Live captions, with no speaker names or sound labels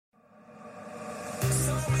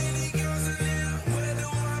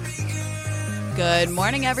Good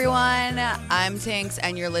morning, everyone. I'm Tinx,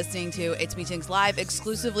 and you're listening to It's Me Tinx Live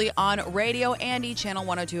exclusively on Radio Andy, Channel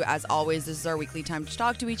 102. As always, this is our weekly time to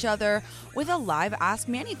talk to each other with a live Ask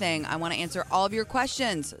Me Anything. I want to answer all of your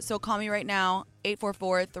questions, so call me right now,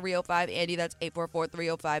 844-305-ANDY. That's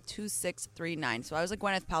 844-305-2639. So I was at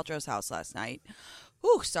Gwyneth Paltrow's house last night.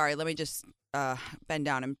 Ooh, sorry, let me just bend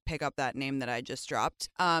down and pick up that name that I just dropped.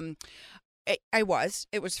 It was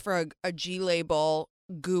for a G label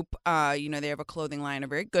Goop. They have a clothing line, a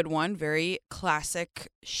very good one, very classic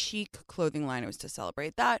chic clothing line. It was to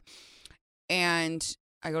celebrate that. And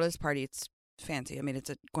I go to this party. It's fancy. I mean, it's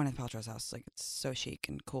at Gwyneth Paltrow's house. Like, it's so chic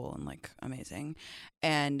and cool and like amazing.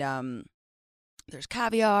 And there's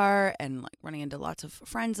caviar and like running into lots of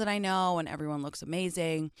friends that I know, and everyone looks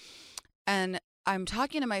amazing. And I'm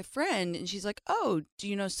talking to my friend, and she's like, "Oh, do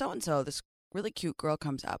you know so-and-so?" This really cute girl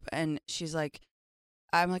comes up, and she's like,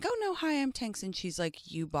 I'm like, "Oh, no, hi, I'm Tinx." And she's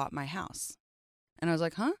like, "You bought my house." And I was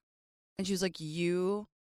like, "Huh?" And she was like, you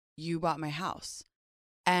bought my house.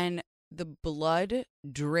 And the blood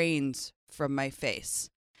drains from my face.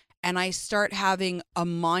 And I start having a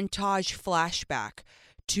montage flashback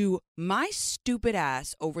to my stupid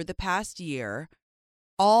ass over the past year,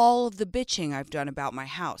 all of the bitching I've done about my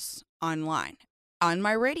house online, on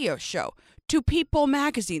my radio show, to People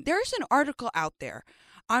Magazine. There's an article out there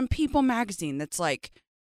on People Magazine that's like,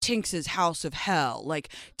 Tinx's house of hell. Like,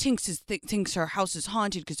 Tinx thinks her house is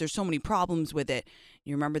haunted because there's so many problems with it.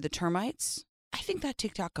 You remember the termites? I think that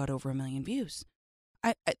TikTok got over 1 million views.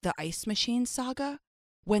 The ice machine saga,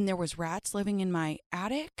 when there was rats living in my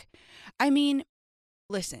attic. I mean,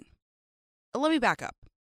 listen, let me back up.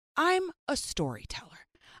 I'm a storyteller.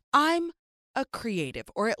 I'm a creative,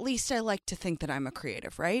 or at least I like to think that I'm a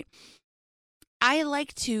creative, right? I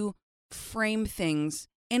like to frame things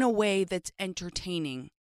in a way that's entertaining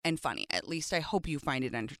and funny. At least I hope you find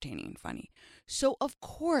it entertaining and funny. So, of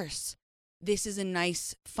course, this is a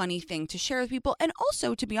nice, funny thing to share with people. And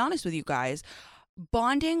also, to be honest with you guys,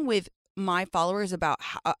 bonding with my followers about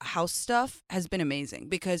house stuff has been amazing,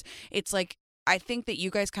 because it's like, I think that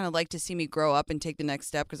you guys kind of like to see me grow up and take the next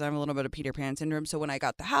step, because I have a little bit of Peter Pan syndrome. So when I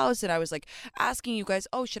got the house and I was like asking you guys,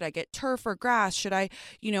 oh, should I get turf or grass? Should I,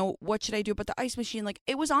 what should I do about the ice machine? Like,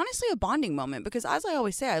 it was honestly a bonding moment, because as I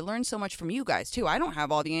always say, I learned so much from you guys too. I don't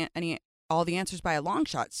have all the answers by a long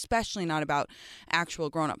shot, especially not about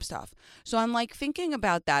actual grown-up stuff. So I'm like thinking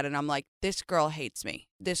about that, and I'm like, this girl hates me.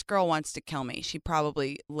 This girl wants to kill me. She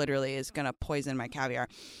probably literally is going to poison my caviar.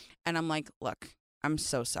 And I'm like, look, I'm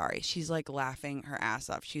so sorry. She's like laughing her ass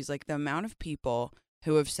off. She's like, the amount of people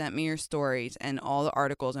who have sent me your stories and all the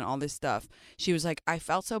articles and all this stuff. She was like, I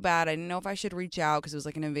felt so bad. I didn't know if I should reach out because it was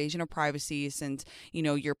like an invasion of privacy since,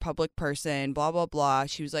 you're a public person, blah, blah, blah.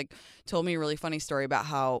 She was like, told me a really funny story about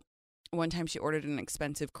how one time she ordered an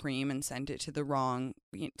expensive cream and sent it to the wrong,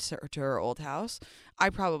 to her old house.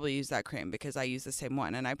 I probably used that cream because I use the same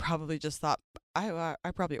one. And I probably just thought, I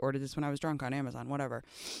probably ordered this when I was drunk on Amazon, whatever.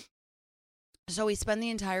 So we spend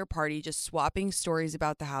the entire party just swapping stories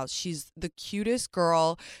about the house. She's the cutest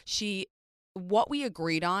girl. What we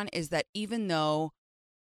agreed on is that even though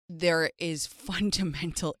there is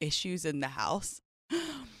fundamental issues in the house,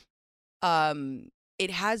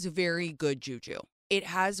 it has very good juju. It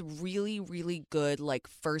has really, really good, like,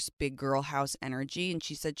 first big girl house energy. And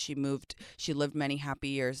she said she lived many happy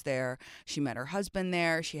years there. She met her husband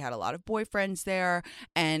there. She had a lot of boyfriends there.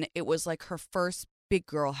 And it was like her first big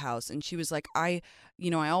girl house. And she was like, I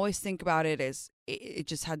always think about it as it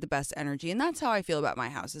just had the best energy. And that's how I feel about my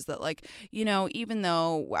house, is that, like, even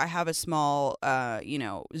though I have a small,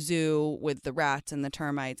 zoo with the rats and the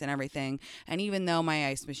termites and everything, and even though my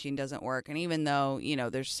ice machine doesn't work, and even though,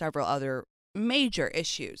 there's several other major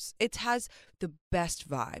issues, it has the best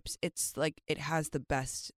vibes. It's like, it has the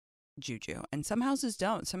best juju, and some houses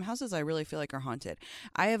don't. Some houses I really feel like are haunted.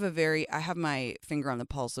 I have my finger on the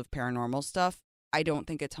pulse of paranormal stuff. I don't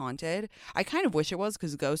think it's haunted. I kind of wish it was,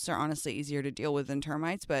 because ghosts are honestly easier to deal with than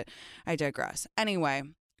termites, but I digress. Anyway,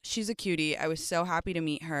 she's a cutie. I was so happy to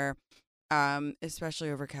meet her,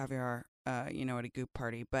 especially over caviar, at a Goop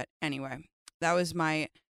party. But anyway, that was my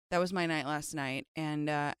night last night, and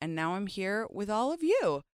now I'm here with all of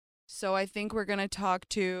you. So I think we're gonna talk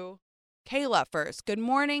to Kayla first. Good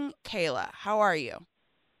morning, Kayla. How are you?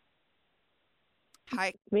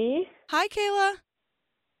 Hi. Me? Hi, Kayla.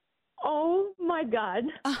 Oh my God.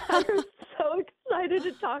 I'm so excited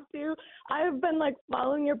to talk to you. I have been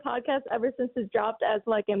following your podcast ever since it dropped as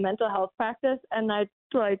a mental health practice. And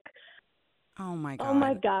Oh my Oh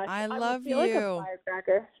my God. gosh. I I would love feel like a you.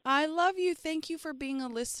 firecracker. I love you. Thank you for being a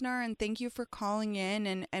listener and thank you for calling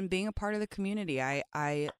in and being a part of the community.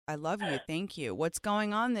 I love you. Thank you. What's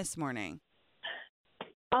going on this morning?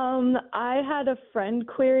 I had a friend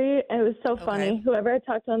query, and it was so Okay. funny. Whoever I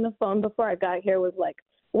talked to on the phone before I got here was like,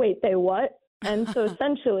 "Wait, they what?" And so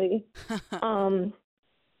essentially, um,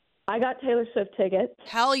 I got Taylor Swift tickets.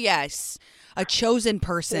 Hell yes. A chosen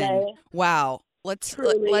person. Slay, Wow.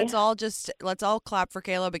 truly. Let's all clap for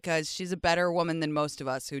Kayla because she's a better woman than most of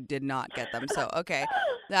us who did not get them. So, okay.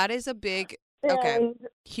 That is a big okay. And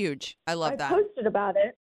Huge. I I love that. posted about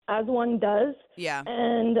it, as one does. Yeah.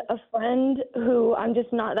 And a friend who I'm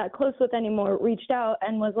just not that close with anymore reached out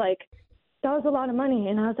and was like, "That was a lot of money."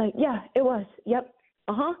 And I was like, "Yeah, it was. Yep.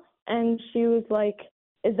 Uh-huh." And she was like,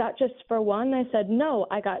 "Is that just for one?" I said, "No,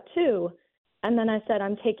 I got two." And then I said,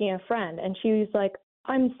 "I'm taking a friend." And she was like,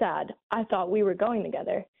 "I'm sad. I thought we were going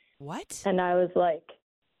together." What? And I was like,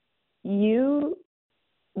 "You,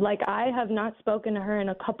 like, I have not spoken to her in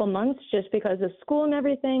a couple months just because of school and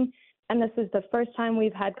everything. And this is the first time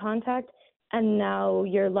we've had contact. And now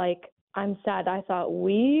you're like, I'm sad. I thought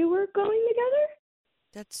we were going together."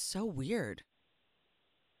 That's so weird.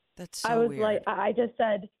 That's I so was like, weird. I just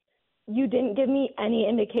said, "You didn't give me any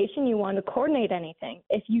indication you wanted to coordinate anything.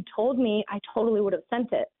 If you told me, I totally would have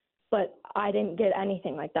sent it. But I didn't get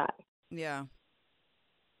anything like that." Yeah.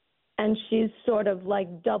 And she's sort of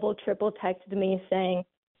like double, triple texted me saying,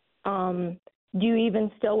 "Do you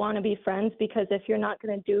even still want to be friends? Because if you're not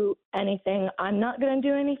going to do anything, I'm not going to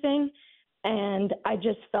do anything." And I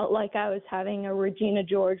just felt like I was having a Regina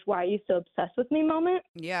George, "Why are you so obsessed with me?" moment,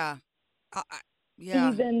 Yeah.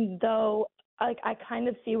 Yeah. even though like I kind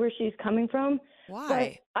of see where she's coming from. But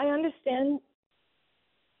Why? I understand,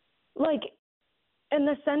 like, in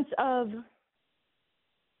the sense of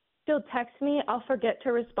she'll text me, I'll forget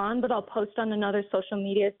to respond, but I'll post on another social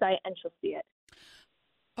media site and she'll see it.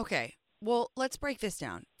 Okay. Well, let's break this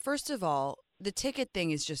down. First of all, the ticket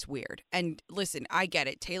thing is just weird. And listen, I get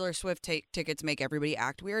it. Taylor Swift tickets make everybody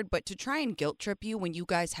act weird, but to try and guilt trip you when you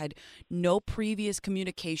guys had no previous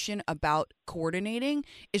communication about coordinating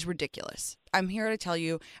is ridiculous. I'm here to tell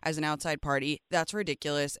you, as an outside party, that's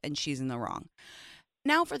ridiculous and she's in the wrong.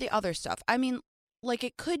 Now for the other stuff. I mean, like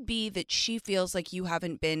it could be that she feels like you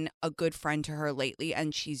haven't been a good friend to her lately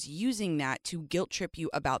and she's using that to guilt trip you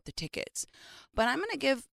about the tickets. But I'm going to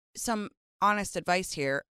give some honest advice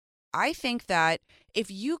here. I think that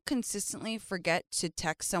if you consistently forget to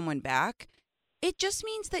text someone back, it just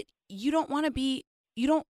means that you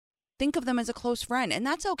don't think of them as a close friend. And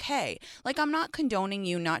that's okay. Like, I'm not condoning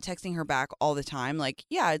you not texting her back all the time. Like,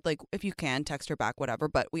 yeah, like if you can text her back, whatever,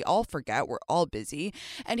 but we all forget. We're all busy.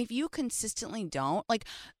 And if you consistently don't, like,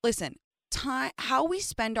 listen, time, how we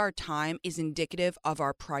spend our time is indicative of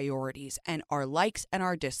our priorities and our likes and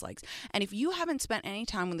our dislikes. And if you haven't spent any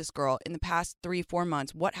time with this girl in the past 3-4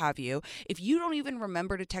 months, what have you, if you don't even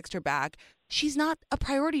remember to text her back, she's not a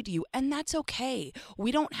priority to you, and that's okay.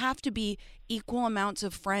 We don't have to be equal amounts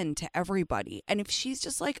of friend to everybody. And if she's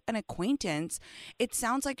just like an acquaintance, it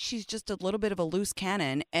sounds like she's just a little bit of a loose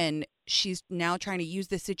cannon and she's now trying to use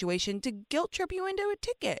this situation to guilt trip you into a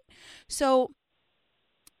ticket. So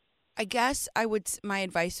I guess my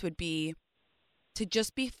advice would be to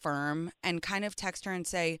just be firm and kind of text her and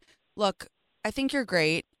say, "Look, I think you're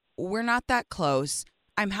great. We're not that close.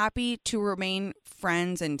 I'm happy to remain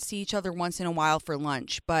friends and see each other once in a while for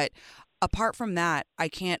lunch. But apart from that, I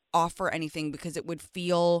can't offer anything because I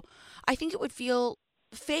think it would feel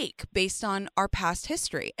fake based on our past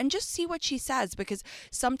history." And just see what she says, because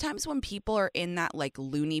sometimes when people are in that like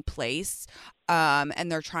loony place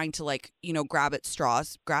and they're trying to like, grasp at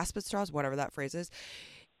straws, whatever that phrase is,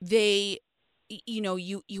 they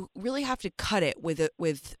you really have to cut it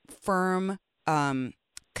with firm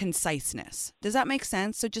conciseness. Does that make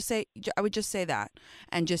sense? So I would just say that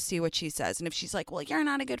and just see what she says. And if she's like, "Well, you're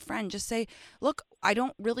not a good friend," just say, "Look, I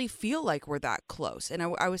don't really feel like we're that close. And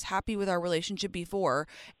I was happy with our relationship before,"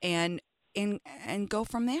 and go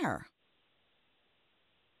from there.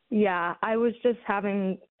 Yeah, I was just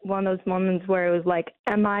having one of those moments where it was like,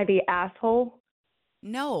 am I the asshole?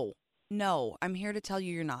 No, no, I'm here to tell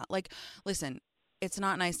you you're not. Like, listen, it's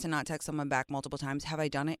not nice to not text someone back multiple times. Have I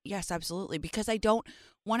done it? Yes, absolutely. Because I don't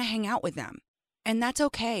want to hang out with them. And that's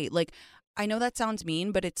okay. Like, I know that sounds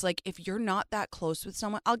mean, but it's like if you're not that close with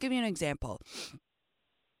someone, I'll give you an example.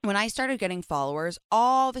 When I started getting followers,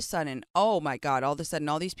 all of a sudden, oh my God, all of a sudden,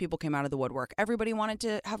 all these people came out of the woodwork. Everybody wanted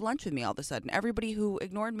to have lunch with me all of a sudden. Everybody who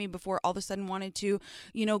ignored me before all of a sudden wanted to,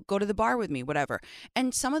 go to the bar with me, whatever.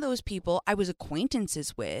 And some of those people I was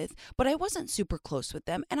acquaintances with, but I wasn't super close with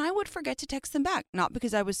them. And I would forget to text them back, not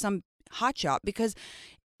because I was some hotshot because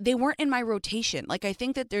they weren't in my rotation. Like, I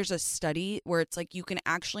think that there's a study where it's like you can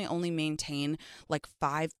actually only maintain like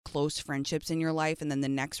 5 close friendships in your life, and then the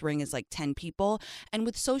next ring is like 10 people. And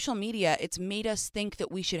with social media, it's made us think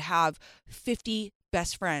that we should have 50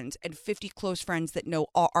 best friends and 50 close friends that know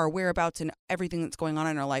our whereabouts and everything that's going on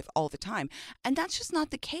in our life all the time. And that's just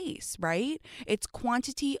not the case, right? It's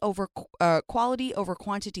quality over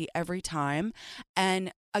quantity every time.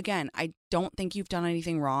 And again, I don't think you've done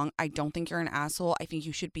anything wrong. I don't think you're an asshole. I think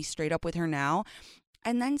you should be straight up with her now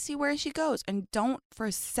and then see where she goes. And don't for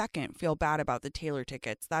a second feel bad about the Taylor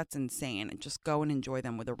tickets. That's insane. And just go and enjoy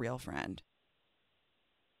them with a real friend.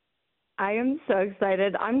 I am so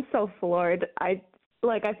excited. I'm so floored. I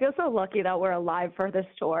feel so lucky that we're alive for this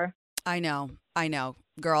tour. I know.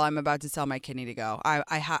 Girl, I'm about to tell my kidney to go.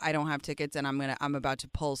 I don't have tickets, and I'm about to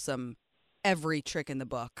pull every trick in the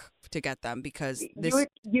book to get them because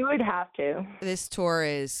you would have to. This tour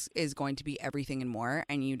is going to be everything and more,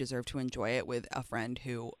 and you deserve to enjoy it with a friend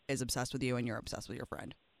who is obsessed with you and you're obsessed with your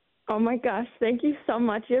friend. Oh my gosh, thank you so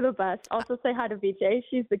much. You're the best. Also say hi to BJ.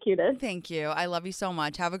 She's the cutest. Thank you. I love you so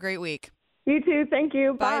much. Have a great week. You too. Thank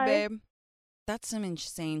you. Bye. Bye, babe. That's some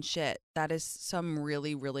insane shit. That is some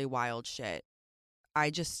really, really wild shit.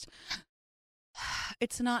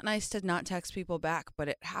 It's not nice to not text people back, but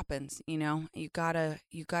it happens, you know? You gotta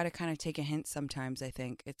kind of take a hint sometimes, I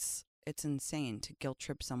think. It's insane to guilt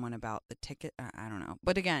trip someone about the ticket. I don't know.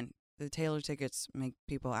 But again, the Taylor tickets make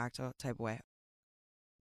people act a type of way.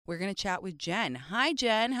 We're going to chat with Jen. Hi,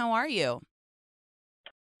 Jen. How are you?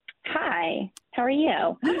 Hi. How are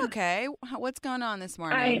you? I'm okay. What's going on this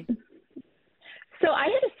morning? So I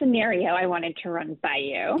had a scenario I wanted to run by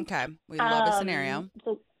you. Okay. We love a scenario.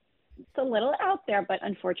 It's a little out there, but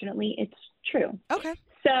unfortunately it's true. Okay.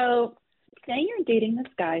 So say you're dating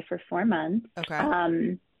this guy for 4 months.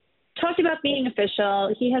 Okay. Talked about being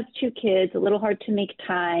official. He has 2 kids, a little hard to make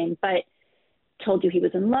time, but told you he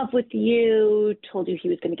was in love with you, told you he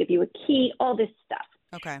was going to give you a key, all this stuff.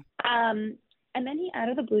 Okay. And then he out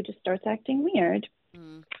of the blue just starts acting weird.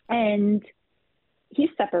 And he's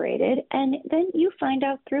separated, and then you find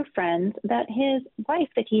out through friends that his wife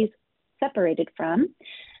that he's separated from,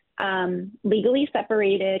 legally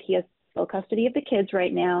separated, he has full custody of the kids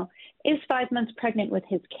right now, is 5 months pregnant with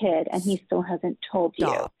his kid, and he still hasn't told you.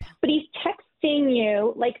 But he's texting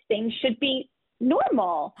you like things should be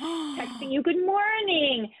normal, texting you good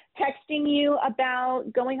morning, texting you about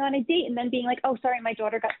going on a date, and then being like, oh, sorry, my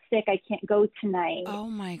daughter got sick, I can't go tonight. Oh,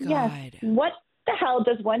 my God. Yes. What the hell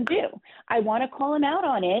does one do? I want to call him out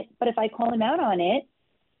on it, but if I call him out on it,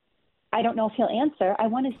 I don't know if he'll answer. I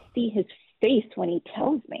want to see his face when he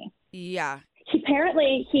tells me. Yeah.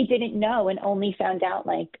 Apparently he didn't know and only found out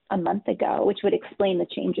like a month ago, which would explain the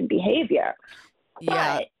change in behavior.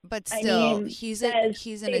 Yeah, but still, I mean, he's an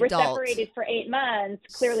adult. They were separated for 8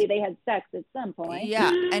 months. Clearly, they had sex at some point.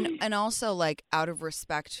 Yeah, and also, like, out of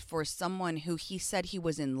respect for someone who he said he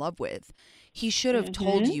was in love with, he should have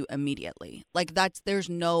told you immediately. Like, there's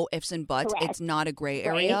no ifs and buts. Correct. It's not a gray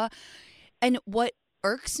area. Right. And what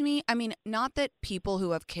irks me, I mean, not that people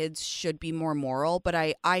who have kids should be more moral, but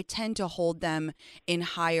I tend to hold them in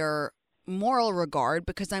higher moral regard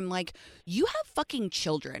because I'm like, you have fucking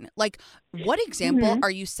children. Like, what example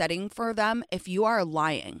are you setting for them if you are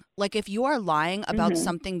lying? Like, if you are lying about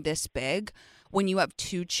something this big when you have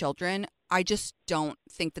 2 children, I just don't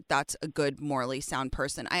think that that's a good morally sound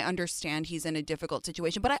person. I understand he's in a difficult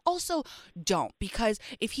situation, but I also don't, because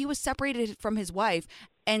if he was separated from his wife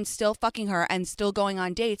and still fucking her and still going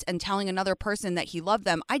on dates and telling another person that he loved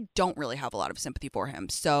them, I don't really have a lot of sympathy for him.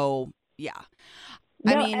 So, yeah.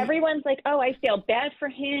 No, I mean, everyone's like, oh, I feel bad for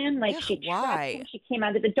him. Like, she trapped him. She came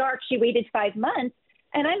out of the dark. She waited 5 months.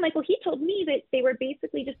 And I'm like, well, he told me that they were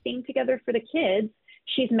basically just staying together for the kids.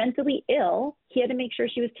 She's mentally ill. He had to make sure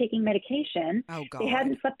she was taking medication. Oh, God. They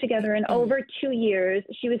hadn't slept together in over 2 years.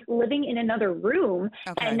 She was living in another room.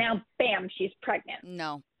 Okay. And now, bam, she's pregnant.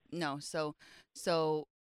 No. So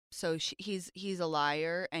he's a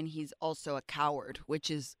liar, and he's also a coward, which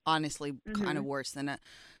is honestly kind of worse than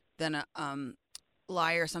a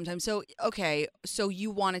liar sometimes. So, okay, so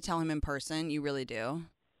you want to tell him in person? You really do?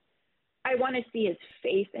 I want to see his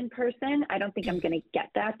face in person. I don't think I'm going to get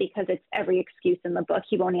that because it's every excuse in the book.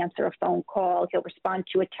 He won't answer a phone call. He'll respond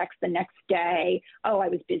to a text the next day. Oh, I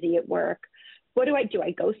was busy at work. What do?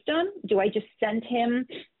 I ghost him? Do I just send him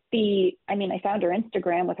I found her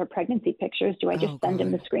Instagram with her pregnancy pictures. Do I just send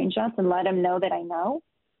him the screenshots and let him know that I know?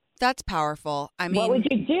 That's powerful. I mean, what would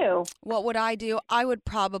you do? What would I do?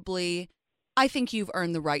 I think you've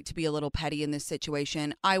earned the right to be a little petty in this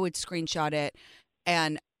situation. I would screenshot it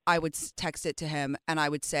and I would text it to him and I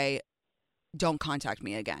would say, don't contact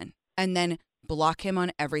me again. and then block him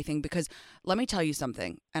on everything, because let me tell you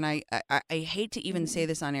something, and I hate to even say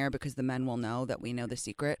this on air because the men will know that we know the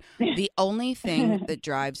secret. The only thing that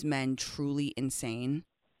drives men truly insane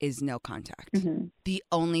is no contact. The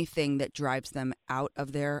only thing that drives them out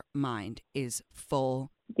of their mind is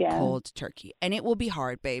full cold turkey. And it will be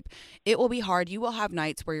hard, babe. It will be hard. You will have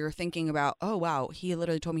nights where you're thinking about, oh, wow, he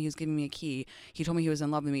literally told me he was giving me a key. He told me he was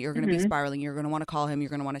in love with me. You're going to be spiraling. You're going to want to call him. You're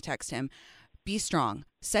going to want to text him. Be strong.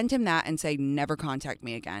 Send him that and say, never contact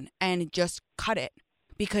me again. And just cut it,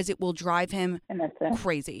 because it will drive him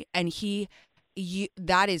crazy. And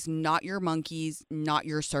that is not your monkeys, not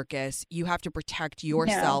your circus. You have to protect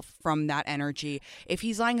yourself from that energy. If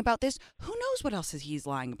he's lying about this, who knows what else he's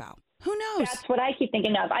lying about? Who knows? That's what I keep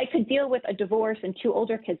thinking of. I could deal with a divorce and 2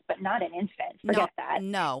 older kids, but not an infant. Forget that.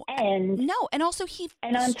 No. And also he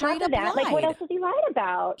and on straight top of that, lied. like, what else has he lied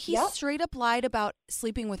about? He straight up lied about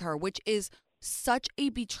sleeping with her, which is such a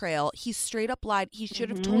betrayal. He straight up lied. He should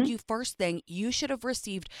have told you first thing. You should have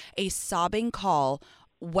received a sobbing call,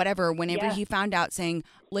 whenever he found out, saying,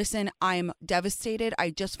 listen, I'm devastated.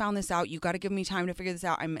 I just found this out. You got to give me time to figure this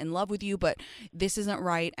out. I'm in love with you, but this isn't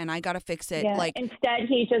right, and I got to fix it. Yeah. Like, instead,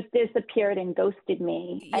 he just disappeared and ghosted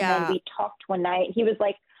me. And then we talked one night. He was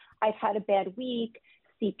like, I've had a bad week.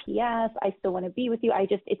 CPS. I still want to be with you.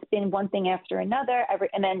 It's been one thing after another.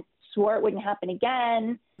 And then swore it wouldn't happen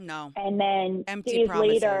again. No. And then empty days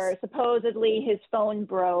promises. later, supposedly his phone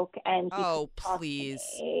broke and he please.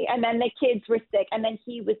 And then the kids were sick, and then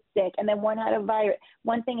he was sick, and then one had a virus.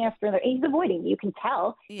 One thing after another. He's avoiding. You can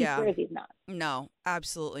tell. Yeah. He swears he's not. No,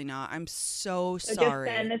 absolutely not. I'm so So sorry.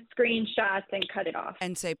 just send the screenshots and cut it off.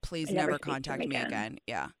 And say, please never contact me again.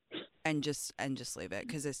 Yeah. And just leave it,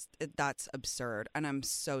 because that's absurd, and I'm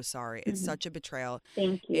so sorry. It's such a betrayal.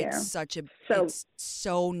 Thank you. It's it's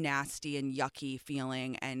so nasty and yucky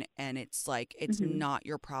feeling, and it's like it's not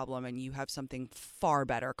your problem, and you have something far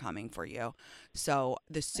better coming for you. So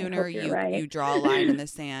the sooner you draw a line in the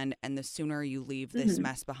sand, and the sooner you leave this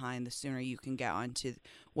mess behind, the sooner you can get on to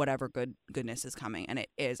whatever goodness is coming, and it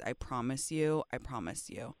is. I promise you.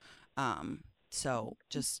 So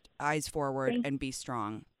just eyes forward and be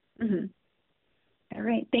strong. All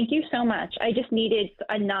right. Thank you so much. I just needed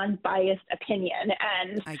a non-biased opinion,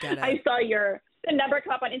 and I get it. I saw the number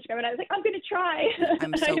come up on Instagram, and I was like, I'm going to try.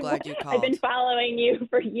 I'm so glad you called. I've been following you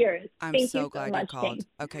for years. I'm Thank so you glad much, you called. Tinx.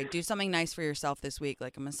 Okay, do something nice for yourself this week,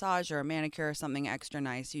 like a massage or a manicure or something extra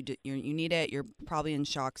nice. You need it. You're probably in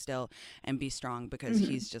shock still, and be strong, because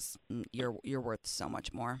he's just you're worth so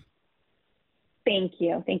much more. Thank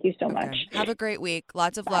you. Thank you so much. Have a great week.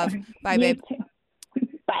 Lots of love. Bye, babe. You too.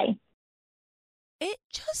 Bye. It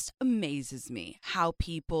just amazes me how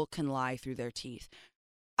people can lie through their teeth.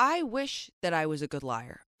 I wish that I was a good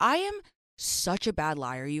liar. I am such a bad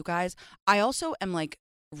liar, you guys. I also am like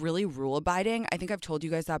really rule abiding. I think I've told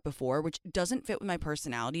you guys that before, which doesn't fit with my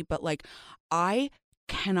personality, but like I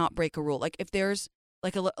cannot break a rule. Like if there's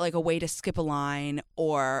like a way to skip a line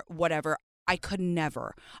or whatever, I could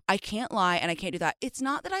never. I can't lie, and I can't do that. It's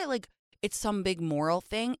not that it's some big moral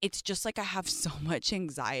thing. It's just like I have so much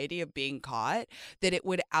anxiety of being caught that it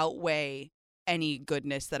would outweigh any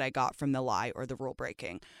goodness that I got from the lie or the rule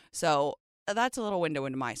breaking. So that's a little window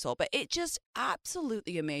into my soul. But it just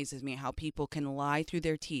absolutely amazes me how people can lie through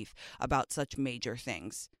their teeth about such major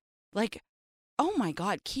things. Like, oh my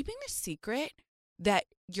God, keeping a secret that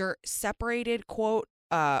your separated, quote,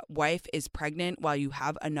 wife is pregnant while you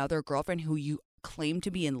have another girlfriend who you claim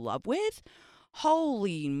to be in love with?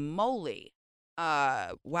 Holy moly.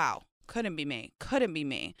 Wow. Couldn't be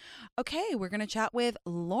me. Okay, we're going to chat with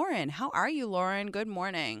Lauren. How are you, Lauren? Good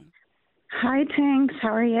morning. Hi, Tinx.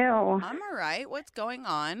 How are you? I'm all right. What's going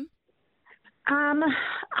on?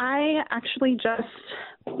 I actually just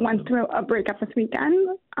went through a breakup this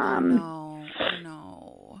weekend. No.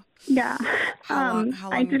 Yeah. How long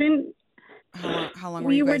I didn't. How long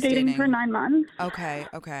were you guys dating? We were dating for 9 months. Okay.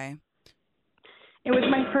 It was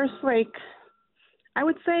my first, I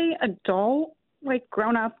would say adult,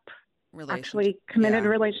 grown up, actually committed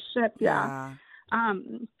relationship. Yeah.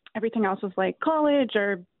 Everything else was college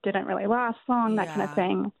or didn't really last long, that kind of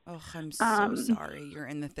thing. Oh, I'm so sorry. You're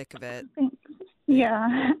in the thick of it.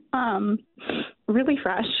 Yeah. Really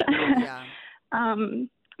fresh. Yeah.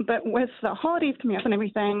 But with the holidays coming up and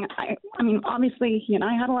everything, I mean, obviously he and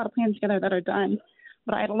I had a lot of plans together that are done,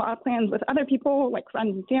 but I had a lot of plans with other people, like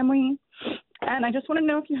friends and family. And I just want to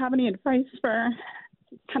know if you have any advice for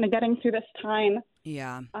kind of getting through this time.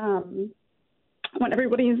 Yeah. When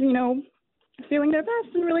everybody's, feeling their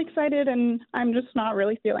best and really excited, and I'm just not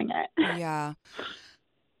really feeling it. Yeah.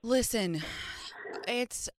 Listen,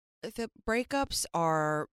 the breakups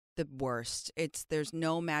are the worst. There's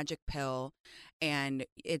no magic pill, and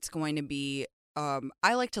it's going to be.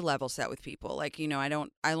 I like to level set with people. Like, I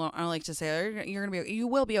don't like to say, "Oh, you're gonna be, you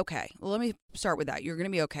will be okay." Well, let me start with that. You're gonna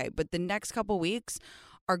be okay, but the next couple weeks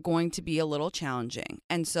are going to be a little challenging.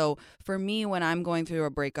 And so for me, when I'm going through a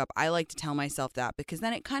breakup, I like to tell myself that, because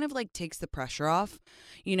then it kind of like takes the pressure off.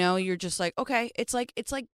 You're just like, okay, it's like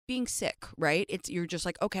being sick, right? You're just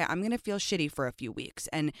like, okay, I'm going to feel shitty for a few weeks,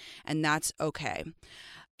 and that's okay.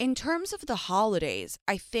 In terms of the holidays,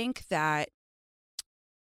 I think that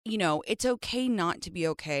it's okay not to be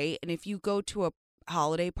okay. And if you go to a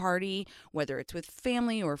holiday party, whether it's with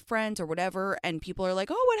family or friends or whatever, and people are like,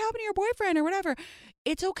 oh, what happened to your boyfriend or whatever,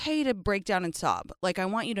 it's okay to break down and sob. Like, I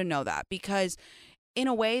want you to know that, because in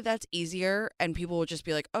a way that's easier, and people will just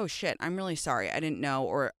be like, oh shit, I'm really sorry, I didn't know,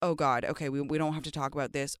 or oh god, okay, we don't have to talk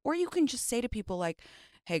about this. Or you can just say to people like,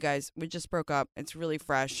 hey guys, we just broke up, it's really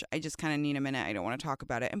fresh, I just kind of need a minute, I don't want to talk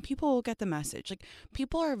about it. And people will get the message. Like,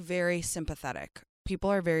 people are very sympathetic.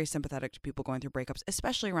 People are very sympathetic to people going through breakups,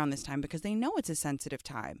 especially around this time, because they know it's a sensitive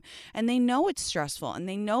time, and they know it's stressful, and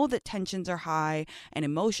they know that tensions are high and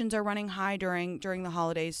emotions are running high during the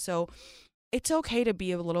holidays. So it's okay to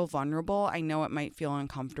be a little vulnerable. I know it might feel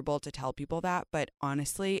uncomfortable to tell people that, but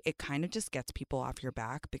honestly, it kind of just gets people off your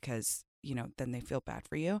back, because, then they feel bad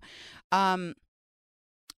for you. And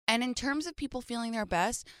in terms of people feeling their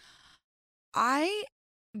best, I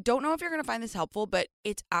don't know if you're going to find this helpful, but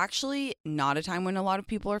it's actually not a time when a lot of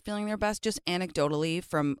people are feeling their best. Just anecdotally,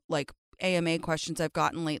 from like AMA questions I've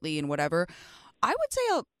gotten lately and whatever, I would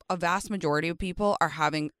say a vast majority of people are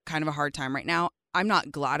having kind of a hard time right now. I'm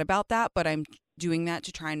not glad about that, but I'm doing that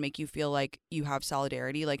to try and make you feel like you have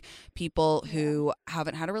solidarity. Like, people who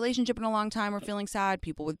haven't had a relationship in a long time are feeling sad.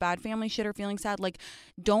 People with bad family shit are feeling sad. Like,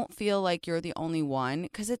 don't feel like you're the only one,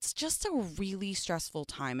 because it's just a really stressful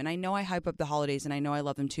time. And I know I hype up the holidays, and I know I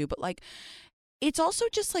love them too, but like, it's also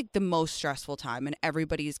just like the most stressful time, and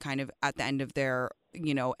everybody's kind of at the end of their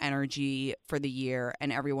energy for the year,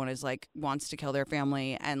 and everyone is like wants to kill their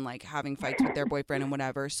family and like having fights with their boyfriend and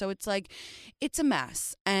whatever. So it's like, it's a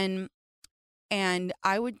mess. And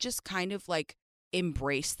I would just kind of like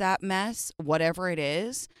embrace that mess, whatever it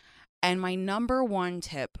is. And my number one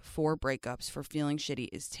tip for breakups, for feeling shitty,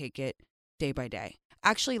 is take it day by day.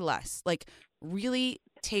 Actually, less. Like, really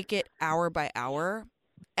take it hour by hour.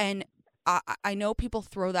 And I know people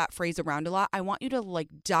throw that phrase around a lot. I want you to like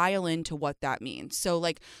dial into what that means. So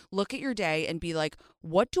like, look at your day and be like,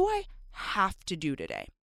 what do I have to do today?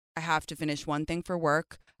 I have to finish one thing for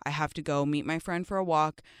work. I have to go meet my friend for a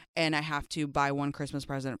walk, and I have to buy one Christmas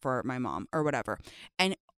present for my mom or whatever.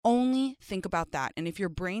 And only think about that. And if your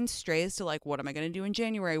brain strays to like, what am I going to do in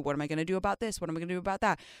January? What am I going to do about this? What am I going to do about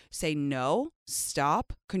that? Say no,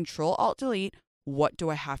 stop, Control Alt Delete. What do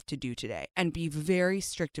I have to do today? And be very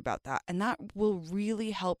strict about that. And that will really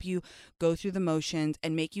help you go through the motions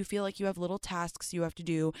and make you feel like you have little tasks you have to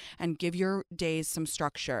do, and give your days some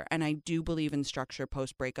structure. And I do believe in structure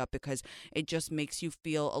post breakup, because it just makes you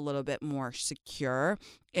feel a little bit more secure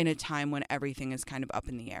in a time when everything is kind of up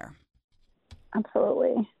in the air.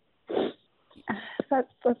 Absolutely.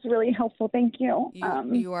 That's really helpful. Thank you.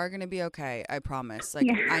 You are going to be okay. I promise. Like,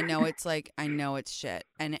 yeah. I know it's shit.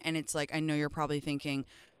 And it's like, I know you're probably thinking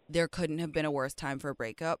there couldn't have been a worse time for a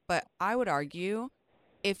breakup, but I would argue,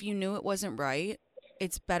 if you knew it wasn't right,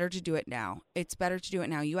 it's better to do it now. It's better to do it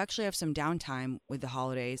now. You actually have some downtime with the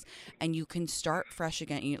holidays, and you can start fresh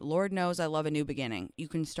again. Lord knows I love a new beginning. You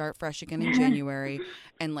can start fresh again in January,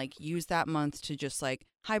 and like use that month to just like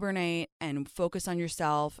hibernate and focus on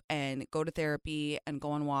yourself, and go to therapy and go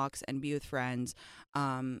on walks and be with friends.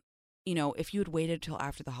 If you had waited till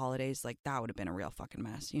after the holidays, like, that would have been a real fucking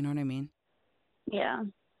mess. You know what I mean? Yeah.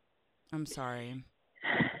 I'm sorry.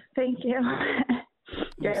 Thank you.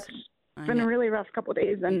 Yes. It's been a really rough couple of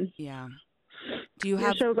days, and yeah.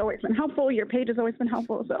 Your show's always been helpful. Your page has always been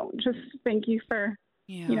helpful. So just thank you for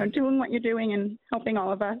doing what you're doing and helping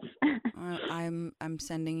all of us. I'm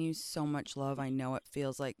sending you so much love. I know it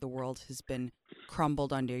feels like the world has been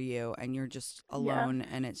crumbled under you, and you're just alone,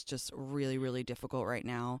 and it's just really, really difficult right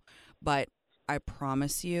now. But I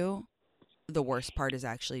promise you, the worst part is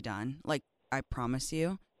actually done. Like, I promise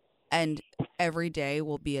you. And every day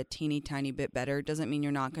will be a teeny tiny bit better. Doesn't mean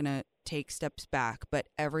you're not going to take steps back, but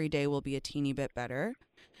every day will be a teeny bit better.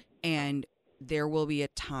 And there will be a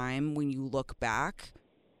time when you look back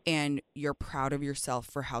and you're proud of yourself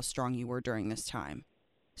for how strong you were during this time.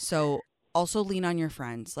 So also lean on your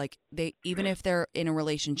friends. Like even if they're in a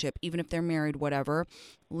relationship, even if they're married, whatever,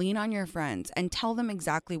 lean on your friends and tell them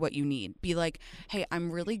exactly what you need. Be like, hey,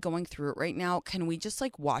 I'm really going through it right now. Can we just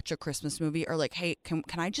like watch a Christmas movie? Or like, hey, can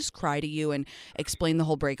I just cry to you and explain the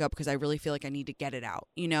whole breakup because I really feel like I need to get it out?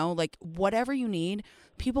 You know, like whatever you need,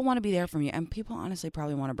 people want to be there for you. And people honestly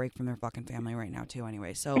probably want to break from their fucking family right now too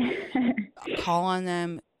anyway. So call on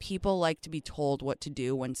them. People like to be told what to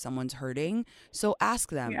do when someone's hurting. So ask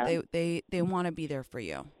them. Yeah. They want to be there for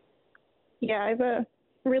you. Yeah, I have a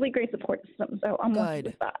really great support system, so I'm working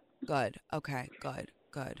with that. Good. Okay. Good.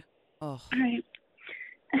 Oh. All right.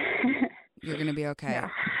 You're going to be okay. Yeah.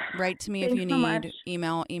 Write to me if Thanks you so need. much.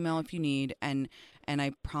 Email if you need. And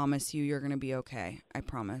I promise you, you're going to be okay. I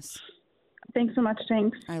promise. Thanks so much,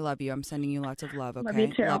 Tinx. I love you. I'm sending you lots of love, okay? Love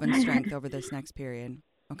you too. Love and strength over this next period.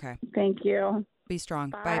 Okay. Thank you. Be strong.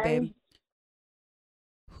 Bye. Bye, babe.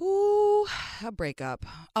 Whoo, a breakup.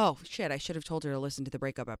 Oh, shit. I should have told her to listen to the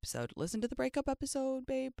breakup episode. Listen to the breakup episode,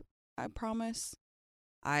 babe. I promise.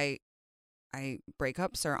 Breakups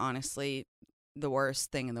are honestly the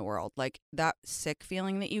worst thing in the world. Like that sick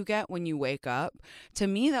feeling that you get when you wake up. To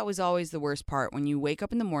me, that was always the worst part. When you wake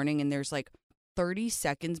up in the morning and there's like 30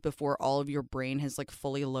 seconds before all of your brain has like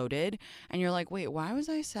fully loaded and you're like, wait, why was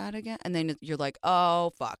I sad again? And then you're like,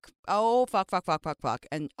 oh fuck,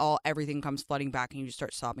 and everything comes flooding back and you just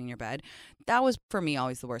start sobbing in your bed. That was for me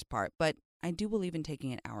always the worst part, but I do believe in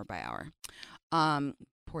taking it hour by hour.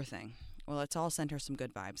 Poor thing. Well, let's all send her some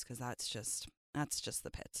good vibes because that's just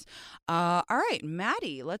the pits. All right,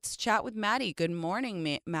 Maddie, let's chat with Maddie. Good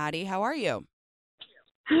morning, Maddie. How are you?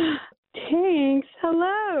 Tinx,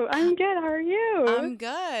 hello. I'm good. How are you? I'm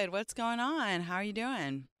good. What's going on? How are you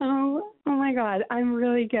doing? Oh my God, I'm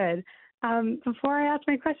really good. Before I ask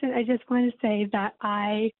my question, I just want to say that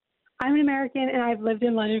I'm an American and I've lived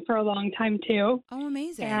in London for a long time too. Oh,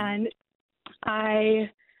 amazing. And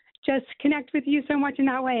I just connect with you so much in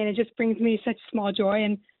that way, and it just brings me such small joy.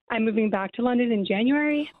 And I'm moving back to London in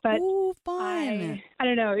January, but ooh, fun. I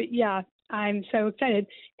don't know. Yeah. I'm so excited.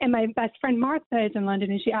 And my best friend Martha is in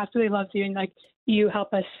London, and she absolutely loves you. And like, you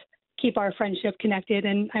help us keep our friendship connected,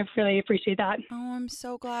 and I really appreciate that. Oh, I'm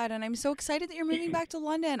so glad. And I'm so excited that you're moving back to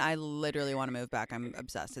London. I literally want to move back. I'm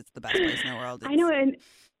obsessed. It's the best place in the world. I know. And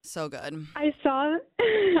so good. I saw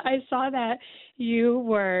that you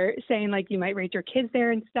were saying like you might raise your kids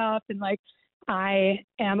there and stuff. And like, I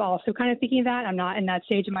am also kind of thinking that. I'm not in that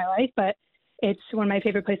stage of my life, but it's one of my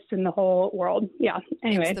favorite places in the whole world. Yeah.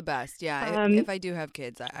 Anyway. It's the best. Yeah. If I do have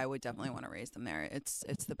kids, I would definitely want to raise them there. It's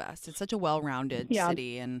the best. It's such a well-rounded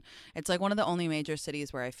city. And it's like one of the only major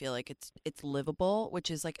cities where I feel like it's livable,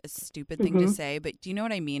 which is like a stupid thing to say. But do you know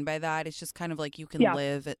what I mean by that? It's just kind of like you can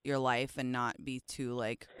live your life and not be too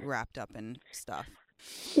like wrapped up in stuff.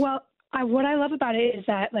 Well, what I love about it is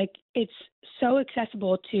that like it's so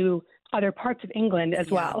accessible to other parts of England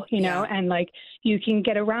as well, you know, and like you can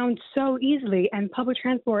get around so easily, and public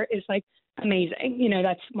transport is like amazing. You know,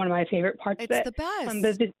 that's one of my favorite parts of it. It's the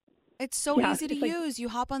best. It's so easy to use. You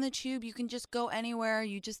hop on the tube, you can just go anywhere.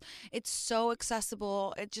 It's so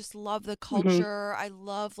accessible. I just love the culture. I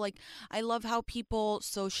love how people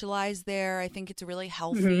socialize there. I think it's really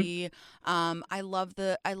healthy. I love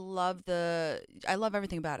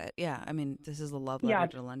everything about it. Yeah. I mean, this is a love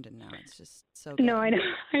letter to London now. It's just so good. No, I know.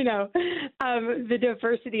 The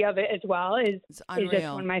diversity of it as well is just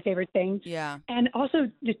one of my favorite things. Yeah. And also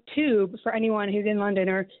the tube, for anyone who's in London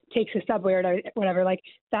or takes a subway or whatever, like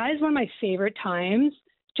that is one of my favorite times,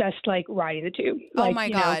 just like riding the tube. Oh my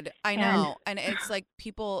God. I know. And it's like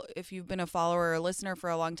people, if you've been a follower or a listener for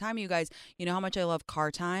a long time, you guys, you know how much I love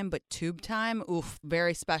car time, but tube time, oof,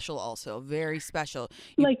 very special also. Very special.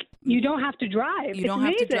 You don't have to drive. You don't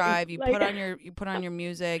have to drive. You put on your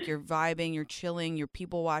music, you're vibing, you're chilling, you're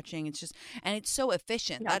people watching. It's just, and it's so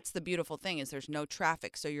efficient. Yeah. That's the beautiful thing is there's no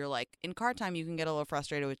traffic. So you're like, in car time, you can get a little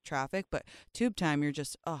frustrated with traffic, but tube time, you're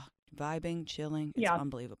just, vibing, chilling. It's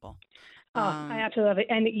unbelievable. I absolutely love it.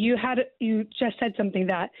 And you just said something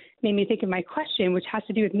that made me think of my question, which has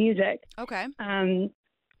to do with music. Okay.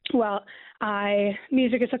 Well,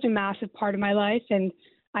 music is such a massive part of my life, and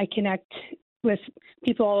I connect with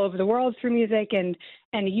people all over the world through music, and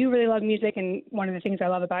you really love music, and one of the things I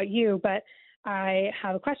love about you. But I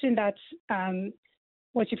have a question that's,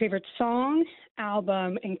 what's your favorite song,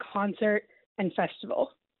 album, and concert and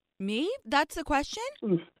festival? Me? That's the question?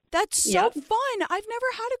 That's so fun. I've never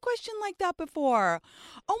had a question like that before.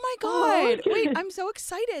 Oh my God. Wait, I'm so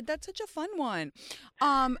excited. That's such a fun one.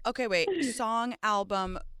 Okay, wait. Song,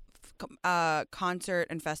 album, concert,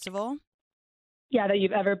 and festival? that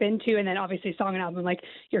you've ever been to, and then obviously song and album, like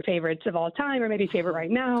your favorites of all time, or maybe favorite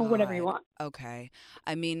right now, whatever you want. Okay.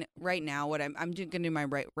 I mean, right now, what I'm gonna do my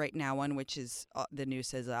right now one, which is the new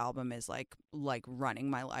SZA album, is like running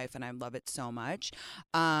my life, and I love it so much.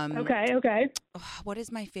 Okay. What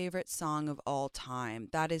is my favorite song of all time?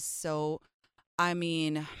 That is so. I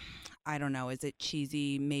mean, I don't know. Is it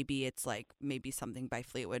cheesy? Maybe it's maybe something by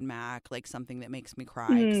Fleetwood Mac, like something that makes me cry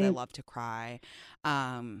because I love to cry.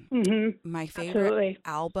 My favorite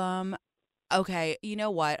album. Okay, you know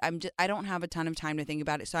what? I don't have a ton of time to think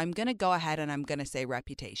about it, so I'm gonna go ahead and I'm gonna say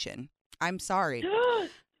Reputation. I'm sorry.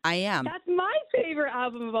 I am. That's my favorite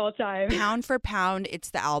album of all time. Pound for pound, it's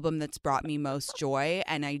the album that's brought me most joy,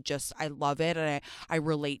 and I love it, and I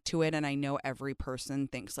relate to it, and I know every person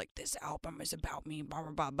thinks like this album is about me, blah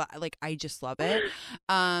blah blah, but like I just love it.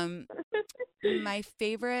 My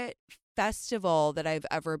favorite festival that I've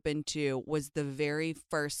ever been to was the very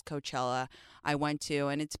first Coachella I went to,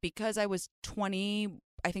 and it's because I was 20.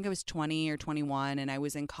 I think I was 20 or 21, and I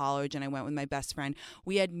was in college, and I went with my best friend.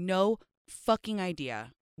 We had no fucking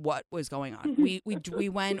idea what was going on. We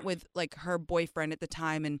went with like her boyfriend at the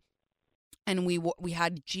time, and we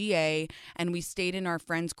had GA, and we stayed in our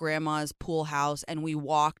friend's grandma's pool house, and we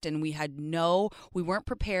walked, and we weren't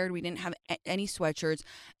prepared. We didn't have any sweatshirts,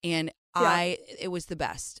 and it was the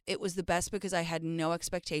best. It was the best because I had no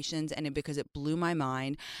expectations, and because it blew my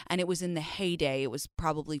mind, and it was in the heyday. It was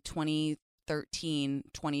probably 2013,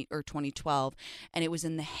 2012, and it was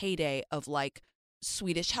in the heyday of like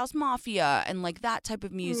Swedish House Mafia and like that type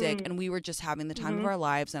of music, and we were just having the time of our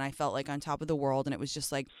lives, and I felt like on top of the world, and it was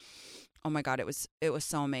just like, oh my God, it was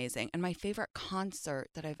so amazing. And my favorite concert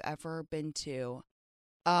that I've ever been to,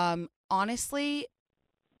 honestly,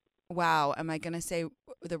 wow, am I gonna say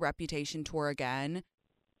the Reputation tour again?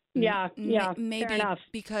 Yeah, maybe fair enough.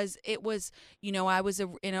 because it was, I was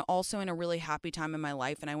also in a really happy time in my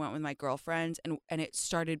life, and I went with my girlfriends, and it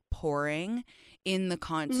started pouring in the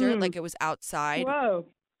concert, like it was outside. Whoa.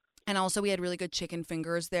 And also we had really good chicken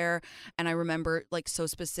fingers there. And I remember like so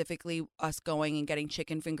specifically us going and getting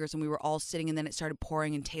chicken fingers, and we were all sitting, and then it started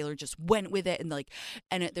pouring, and Taylor just went with it.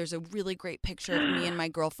 And there's a really great picture of me and my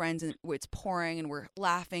girlfriends, and it's pouring, and we're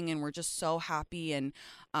laughing, and we're just so happy. And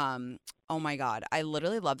oh my God, I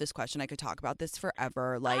literally love this question. I could talk about this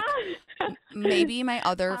forever. Like maybe my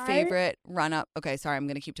other favorite run up. Okay, sorry, I'm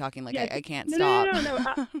going to keep talking. Like I can't stop.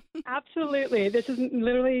 No. Absolutely. This is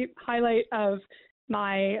literally highlight of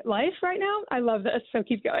my life right now. I love this, so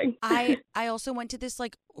keep going. I also went to this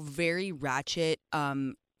like very ratchet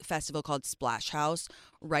festival called Splash House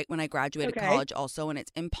right when I graduated college also, and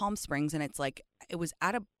it's in Palm Springs, and it's like it was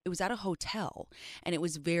at a hotel, and it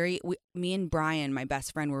was me and Brian, my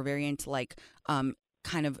best friend, were very into like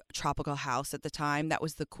kind of tropical house at the time. That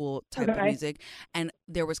was the cool type of music, and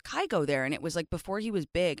there was Kygo there, and it was like before he was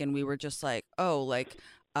big, and we were just like, oh, like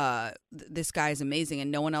this guy is amazing, and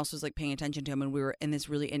no one else was like paying attention to him, and we were in this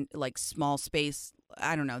really like small space.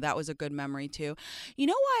 I don't know, that was a good memory too. You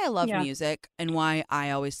know why I love music, and why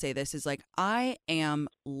I always say this is like I am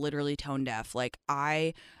literally tone deaf. Like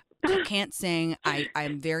I can't sing.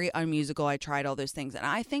 I'm very unmusical. I tried all those things, and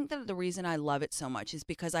I think that the reason I love it so much is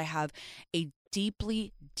because I have a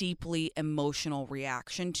deeply emotional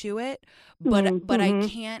reaction to it, but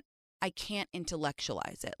I can't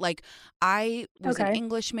intellectualize it. Like I was an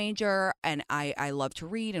English major, and I love to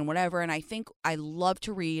read and whatever. And I think I love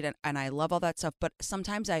to read and I love all that stuff. But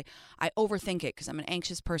sometimes I overthink it because I'm an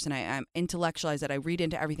anxious person. I'm intellectualize it. I read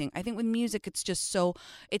into everything. I think with music, it's just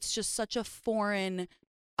such a foreign,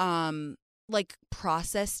 like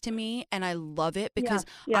process to me, and I love it because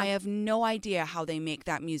I have no idea how they make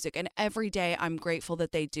that music, and every day I'm grateful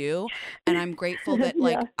that they do, and I'm grateful that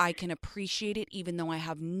like I can appreciate it even though I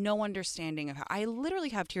have no understanding of how. I literally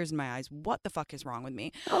have tears in my eyes. What the fuck is wrong with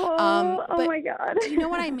me? Oh my God. Do you know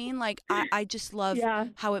what I mean? Like I just love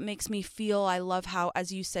how it makes me feel. I love how,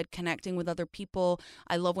 as you said, connecting with other people.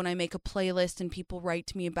 I love when I make a playlist and people write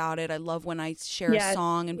to me about it. I love when I share a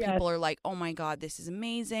song and people are like, oh my God, this is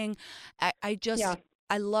amazing.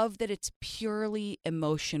 I love that it's purely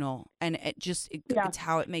emotional, and it's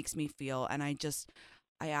how it makes me feel, and I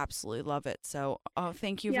absolutely love it. So,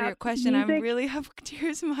 thank you for your question. I really have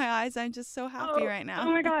tears in my eyes. I'm just so happy right now.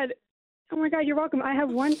 Oh my God, you're welcome. I have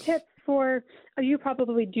one tip for you.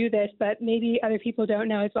 Probably do this, but maybe other people don't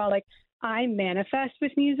know as well. Like I manifest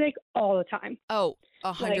with music all the time. Oh,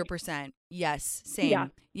 Like, 100%. Yes, yeah,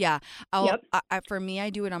 same. Yeah. yep, For me, I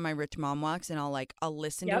do it on my Rich Mom walks, and I'll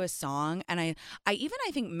listen to yep, a song, and I even,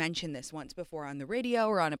 I think, mentioned this once before on the radio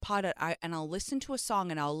or on a pod, and I'll listen to a song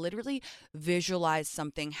and I'll literally visualize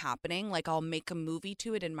something happening. Like I'll make a movie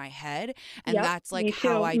to it in my head, and yep, that's like me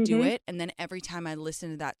how too. I do it. And then every time I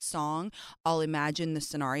listen to that song, I'll imagine the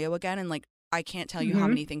scenario again, and like I can't tell you how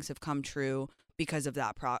Hmm. many things have come true because of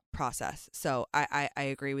that process. So I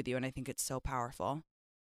agree with you, and I think it's so powerful.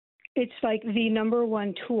 It's like the number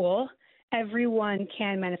one tool. Everyone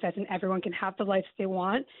can manifest and everyone can have the life they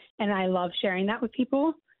want. And I love sharing that with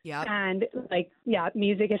people. Yep. And like, yeah,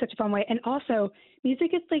 music is such a fun way. And also,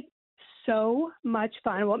 music is like so much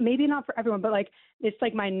fun. Well, maybe not for everyone, but like, it's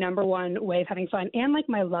like my number one way of having fun and like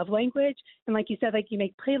my love language. And like you said, like you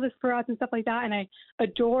make playlists for us and stuff like that. And I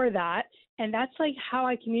adore that. And that's like how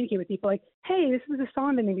I communicate with people. Like, hey, this was a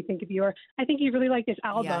song that made me think of you, or I think you really like this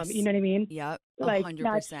album. You Yes. know what I mean? Yep. Like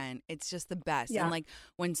that's 100%. It's just the best. And yeah. like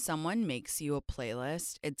when someone makes you a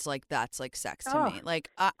playlist, it's like that's like sex to Oh me. Like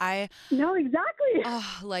I no, exactly.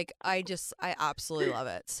 like I absolutely love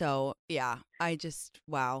it. So yeah,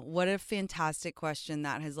 wow, what a fantastic question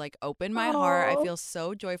that has like opened my heart. I Oh, feel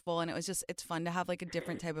so joyful, and it's fun to have like a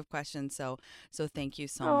different type of question. So thank you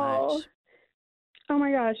so oh, much. oh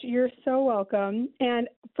my gosh, you're so welcome. And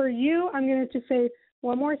for you, I'm going to just say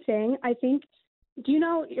one more thing. I think, do you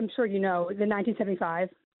know, I'm sure you know, the 1975.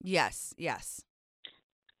 Yes, yes.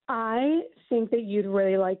 I think that you'd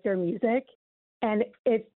really like their music. And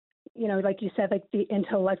it's, you know, like you said, like the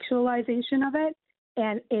intellectualization of it.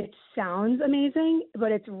 And it sounds amazing,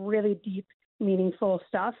 but it's really deep, meaningful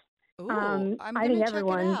stuff. Ooh, I'm I gonna think check it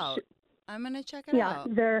everyone out. I'm gonna check it yeah,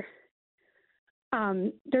 out. their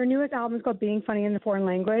newest album is called Being Funny in the Foreign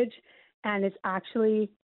Language, and it's actually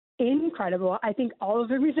incredible. I think all of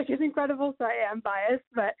their music is incredible, so I am biased,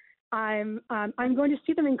 but I'm going to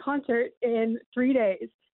see them in concert in 3 days.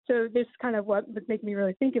 So this is kind of what would make me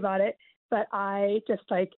really think about it. But I just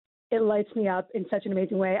like it lights me up in such an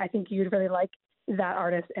amazing way. I think you'd really like that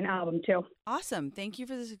artist and album too. Awesome. Thank you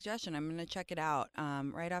for the suggestion. I'm going to check it out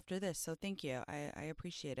right after this. So thank you. I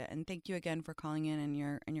appreciate it. And thank you again for calling in and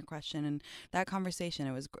your question and that conversation.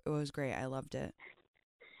 It was great. I loved it.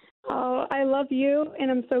 Oh, I love you,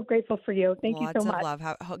 and I'm so grateful for you. Thank you so Lots of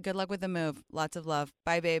much. love. Good luck with the move. Lots of love.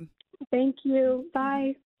 Bye, babe. Thank you.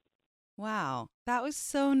 Bye. Wow. That was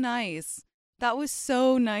so nice. That was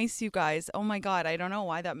so nice, you guys. Oh my God. I don't know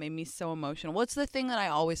why that made me so emotional. What's the thing that I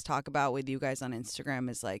always talk about with you guys on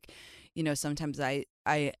Instagram is like, sometimes I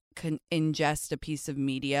can ingest a piece of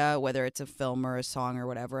media, whether it's a film or a song or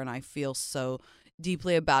whatever, and I feel so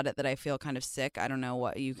deeply about it that I feel kind of sick. I don't know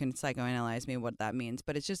what you can psychoanalyze me what that means,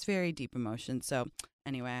 but it's just very deep emotion. So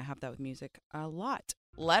anyway, I have that with music a lot.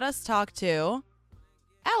 Let us talk to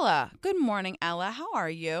Ella. Good morning, Ella. How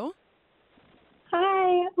are you?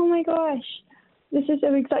 Hi. Oh my gosh. This is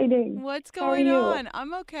so exciting. What's How are going you? on?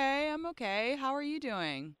 I'm okay. I'm okay. How are you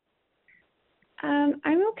doing? I'm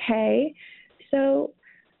okay. So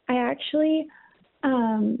I actually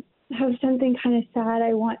have something kind of sad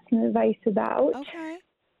I want some advice about. Okay.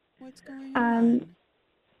 What's going Um, on?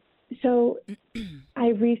 so I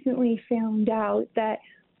recently found out that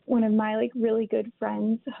one of my like really good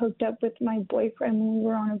friends hooked up with my boyfriend when we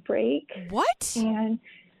were on a break. What? And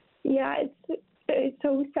yeah, it's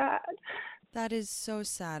so sad. That is so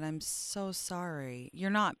sad. I'm so sorry. You're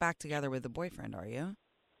not back together with the boyfriend, are you?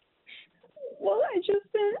 Well,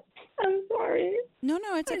 I'm sorry. No,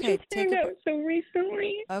 it's I okay. just found out so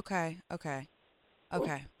recently. Okay.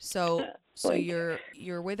 So Like,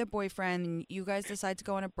 you're with a boyfriend and you guys decide to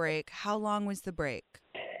go on a break. How long was the break?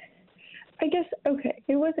 I guess okay.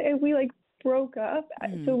 We like broke up,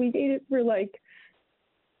 so we dated for like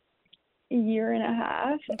a year and a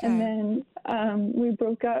half, Okay. and then we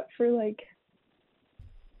broke up for like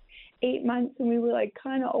 8 months, and we were like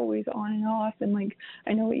kind of always on and off. And like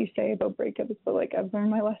I know what you say about breakups, but like I've learned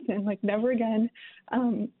my lesson. Like never again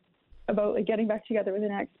about like getting back together with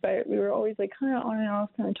an ex. But we were always like kind of on and off,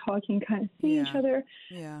 kind of talking, kind of seeing each other.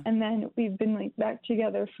 Yeah. And then we've been like back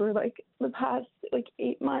together for like the past like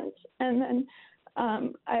 8 months, and then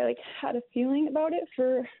I like had a feeling about it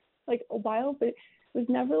for like a while, but it was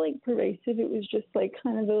never like pervasive. It was just like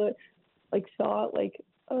kind of a like thought like,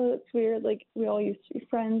 oh, it's weird. Like we all used to be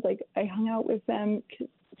friends. Like I hung out with them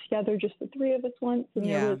together, just the three of us once, and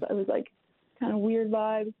I was like kind of weird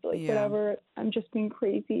vibes, but, like whatever. I'm just being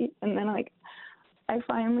crazy. And then like I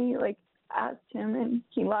finally like asked him, and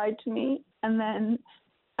he lied to me. And then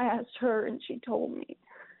I asked her, and she told me.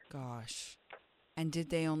 Gosh. And did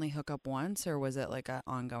they only hook up once, or was it like an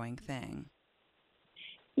ongoing thing?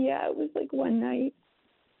 Yeah, it was like one night.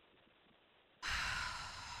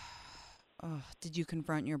 Oh, did you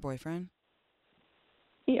confront your boyfriend?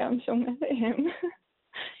 Yeah, I'm so mad at him.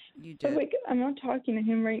 You But did. like, I'm not talking to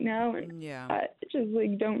him right now, and Yeah. I just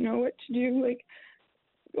like don't know what to do. Like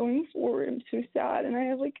going forward, I'm so sad, and I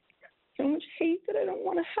have like so much hate that I don't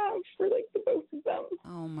want to have for like the both of them.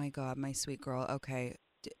 Oh my God, my sweet girl. Okay.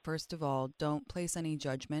 First of all, don't place any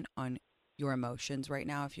judgment on your emotions right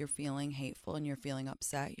now. If you're feeling hateful and you're feeling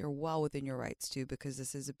upset, you're well within your rights to, because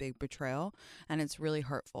this is a big betrayal and it's really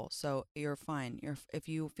hurtful. So you're fine. If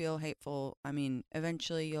you feel hateful, I mean,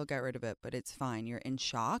 eventually you'll get rid of it, but it's fine. You're in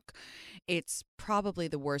shock. It's probably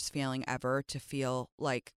the worst feeling ever to feel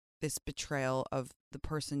like this betrayal of the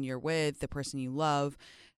person you're with, the person you love,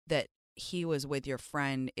 that he was with your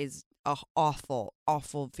friend is a awful,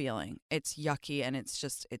 awful feeling. It's yucky and it's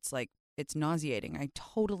like, it's nauseating. I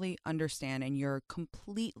totally understand, and you're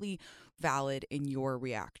completely valid in your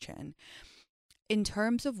reaction. In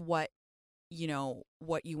terms of what you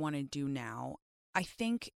want to do now, I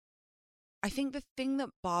think the thing that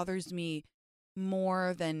bothers me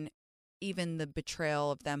more than even the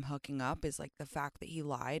betrayal of them hooking up is like the fact that he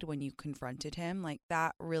lied when you confronted him. Like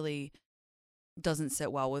that really doesn't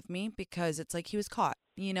sit well with me, because it's like he was caught,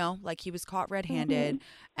 like he was caught red-handed,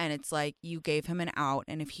 and it's like you gave him an out.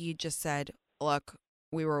 And if he just said, look,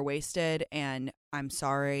 we were wasted and I'm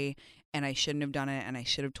sorry and I shouldn't have done it and I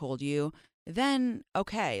should have told you, then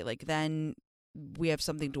okay, like then we have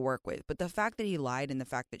something to work with. But the fact that he lied and the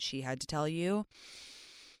fact that she had to tell you,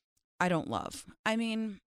 I don't love. I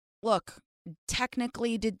mean, look,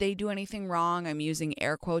 technically, did they do anything wrong? I'm using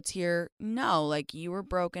air quotes here. No, like you were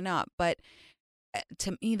broken up, but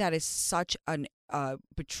to me that is such an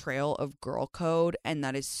betrayal of girl code, and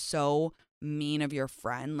that is so mean of your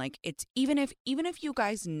friend. Like it's even if you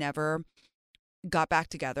guys never got back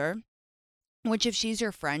together, which if she's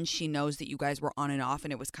your friend, she knows that you guys were on and off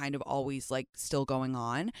and it was kind of always like still going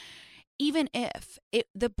on. Even if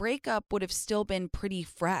the breakup would have still been pretty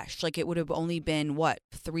fresh, like it would have only been what,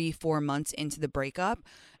 3-4 months into the breakup,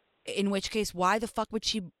 in which case why the fuck would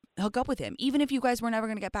she hook up with him? Even if you guys were never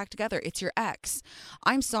going to get back together, it's your ex.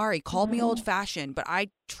 I'm sorry, call me old fashioned, but I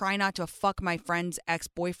try not to fuck my friends'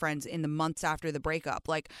 ex-boyfriends in the months after the breakup.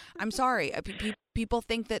 Like, I'm sorry. People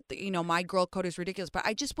think that, my girl code is ridiculous, but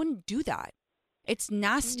I just wouldn't do that. It's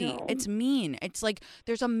nasty. No. It's mean. It's like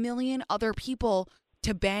there's a million other people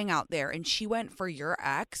to bang out there, and she went for your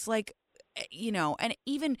ex. Like, and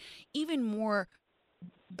even more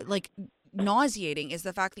like nauseating is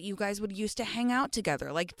the fact that you guys would used to hang out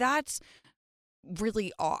together. Like that's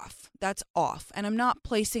really off. That's off. And I'm not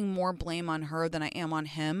placing more blame on her than I am on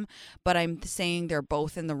him, but I'm saying they're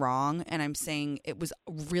both in the wrong, and I'm saying it was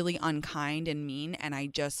really unkind and mean, and I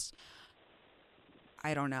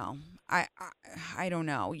don't know. I don't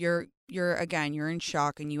know. You're again, you're in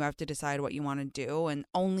shock and you have to decide what you want to do, and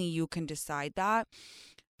only you can decide that.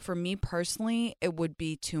 For me personally, it would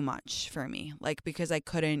be too much for me. Like because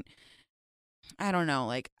I don't know,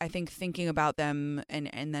 like I think thinking about them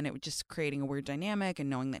and then it would just creating a weird dynamic, and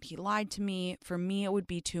knowing that he lied to me, for me it would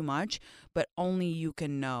be too much, but only you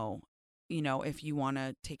can know, if you want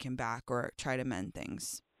to take him back or try to mend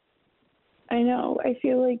things. I know. I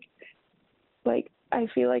feel like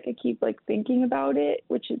I keep like thinking about it,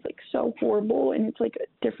 which is like so horrible, and it's like a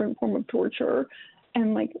different form of torture.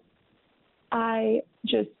 And like I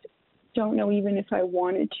just don't know, even if I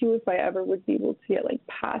wanted to, if I ever would be able to get like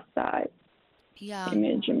past that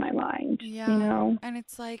image in my mind. Yeah. And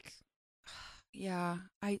it's like, yeah,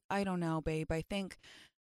 I don't know, babe. I think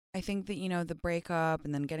that, the breakup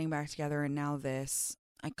and then getting back together and now this,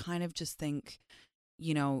 I kind of just think,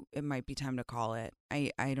 it might be time to call it.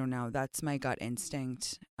 I don't know. That's my gut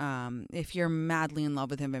instinct. If you're madly in love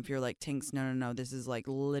with him, if you're like, Tinx, no, this is like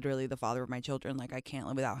literally the father of my children. Like, I can't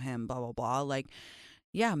live without him, blah, blah, blah. Like,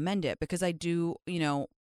 yeah, mend it. Because I do,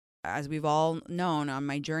 as we've all known on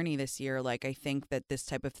my journey this year, like, I think that this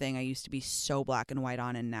type of thing I used to be so black and white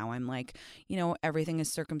on. And now I'm like, everything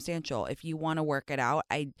is circumstantial. If you want to work it out,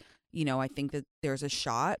 I think that there's a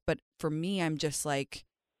shot. But for me, I'm just like,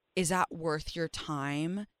 is that worth your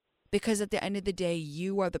time? Because at the end of the day,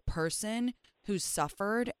 you are the person who's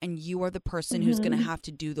suffered, and you are the person who's going to have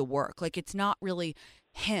to do the work. Like, it's not really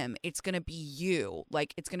him. It's going to be you.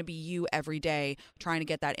 Like, it's going to be you every day trying to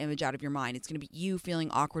get that image out of your mind. It's going to be you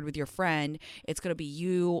feeling awkward with your friend. It's going to be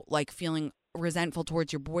you like feeling resentful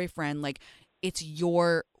towards your boyfriend. Like, it's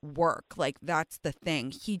your work. Like, that's the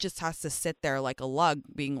thing. He just has to sit there like a lug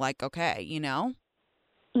being like, okay, I know.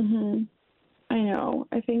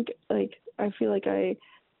 I think, like, I feel like I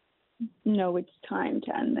no, it's time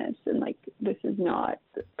to end this. And like, this is not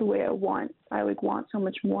the way I want. I like want so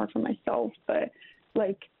much more for myself, but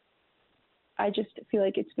like, I just feel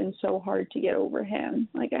like it's been so hard to get over him.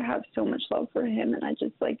 Like, I have so much love for him, and I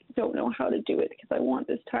just like don't know how to do it because I want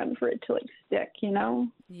this time for it to like stick, you know?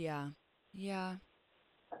 Yeah.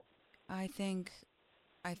 I think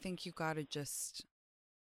you got to just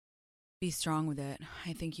be strong with it.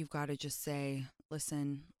 I think you've got to just say,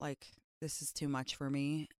 listen, like, this is too much for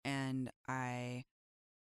me, and I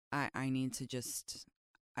need to just,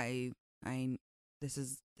 this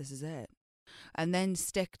is it. And then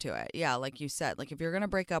stick to it. Yeah, like you said, like if you're going to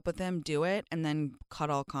break up with him, do it, and then cut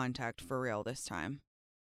all contact for real this time.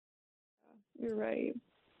 You're right.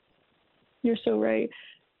 You're so right.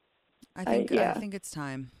 I think it's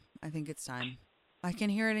time. I think it's time. I can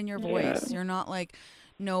hear it in your voice. Yeah. You're not like,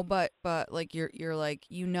 no, but like you're like,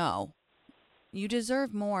 you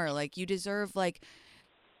deserve more. Like you deserve like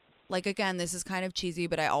again, this is kind of cheesy,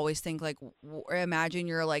 but I always think like, imagine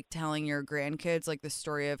you're like telling your grandkids like the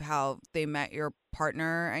story of how they met your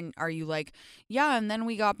partner, and are you like, yeah, and then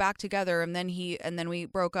we got back together, and then we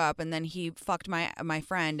broke up, and then he fucked my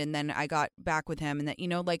friend, and then I got back with him, and that, you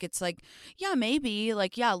know, like it's like, yeah, maybe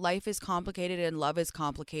like, yeah, life is complicated and love is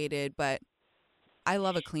complicated, but I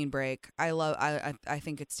love a clean break. I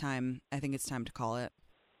think it's time. I think it's time to call it.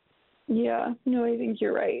 Yeah, no, I think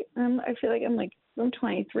you're right. I feel like I'm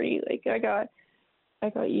 23. Like I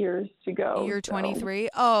got years to go. You're 23?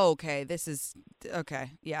 Oh, okay. This is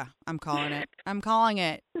okay. Yeah, I'm calling it. I'm calling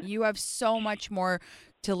it. You have so much more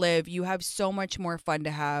to live. You have so much more fun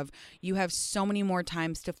to have. You have so many more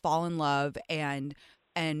times to fall in love and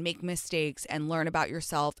make mistakes and learn about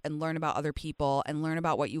yourself and learn about other people and learn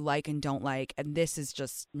about what you like and don't like. And this is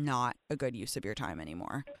just not a good use of your time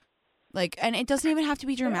anymore. Like, and it doesn't even have to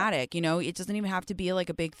be dramatic, you know, it doesn't even have to be like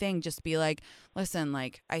a big thing. Just be like, listen,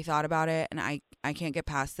 like I thought about it and I can't get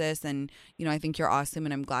past this. And, you know, I think you're awesome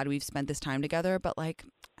and I'm glad we've spent this time together. But like,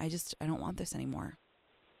 I don't want this anymore.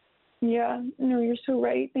 Yeah, no, you're so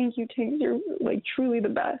right. Thank you, Tinx. You're like truly the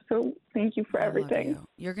best. So thank you for everything.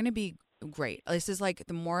 You're going to be great. This is like,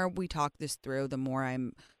 the more we talk this through, the more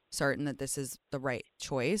I'm certain that this is the right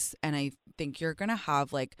choice. And I think you're going to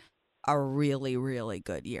have like a really, really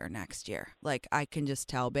good year next year. Like I can just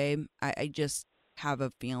tell, babe, I just have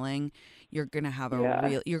a feeling you're going to have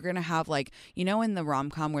you're going to have like, you know, in the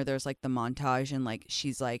rom-com where there's like the montage and like,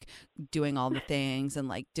 she's like doing all the things and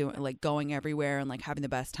like doing, like going everywhere and like having the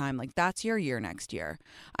best time. Like that's your year next year.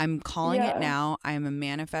 I'm calling it now. I'm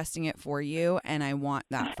manifesting it for you. And I want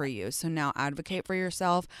that for you. So now advocate for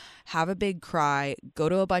yourself, have a big cry, go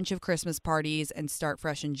to a bunch of Christmas parties and start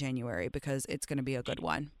fresh in January because it's going to be a good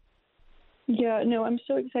one. Yeah, no, I'm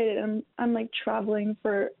so excited. I'm like traveling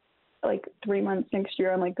for like 3 months next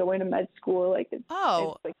year. I'm like going to med school. Like it's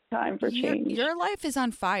like time for change. Your life is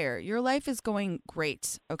on fire. Your life is going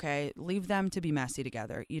great. Okay, leave them to be messy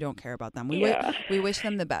together. You don't care about them. We wish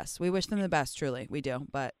them the best. We wish them the best. Truly, we do.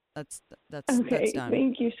 But that's okay. Done.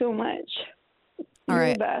 Thank you so much. All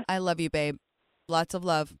right, I love you, babe. Lots of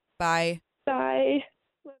love. Bye. Bye.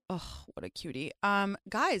 Oh, what a cutie.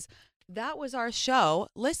 Guys, that was our show.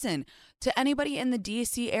 Listen, to anybody in the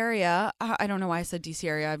DC area, I don't know why I said DC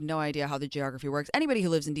area. I have no idea how the geography works. Anybody who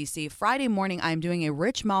lives in DC, Friday morning, I'm doing a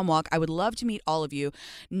Rich Mom Walk. I would love to meet all of you.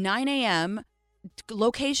 9 a.m.,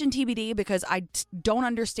 location TBD because I don't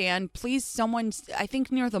understand. Please, someone, I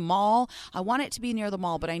think near the mall. I want it to be near the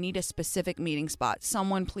mall, but I need a specific meeting spot.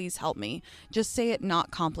 Someone please help me. Just say it not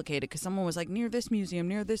complicated, because someone was like, near this museum,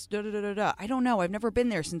 near this da-da-da-da-da. I don't know. I've never been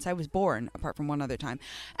there since I was born, apart from one other time.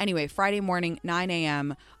 Anyway, Friday morning, 9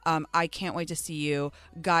 a.m. I can't wait to see you.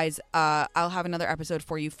 Guys, I'll have another episode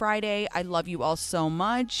for you Friday. I love you all so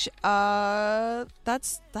much.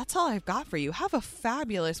 That's all I've got for you. Have a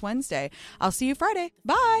fabulous Wednesday. I'll see you Friday.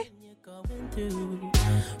 Bye.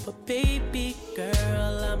 But baby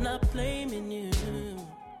girl, I'm not playing.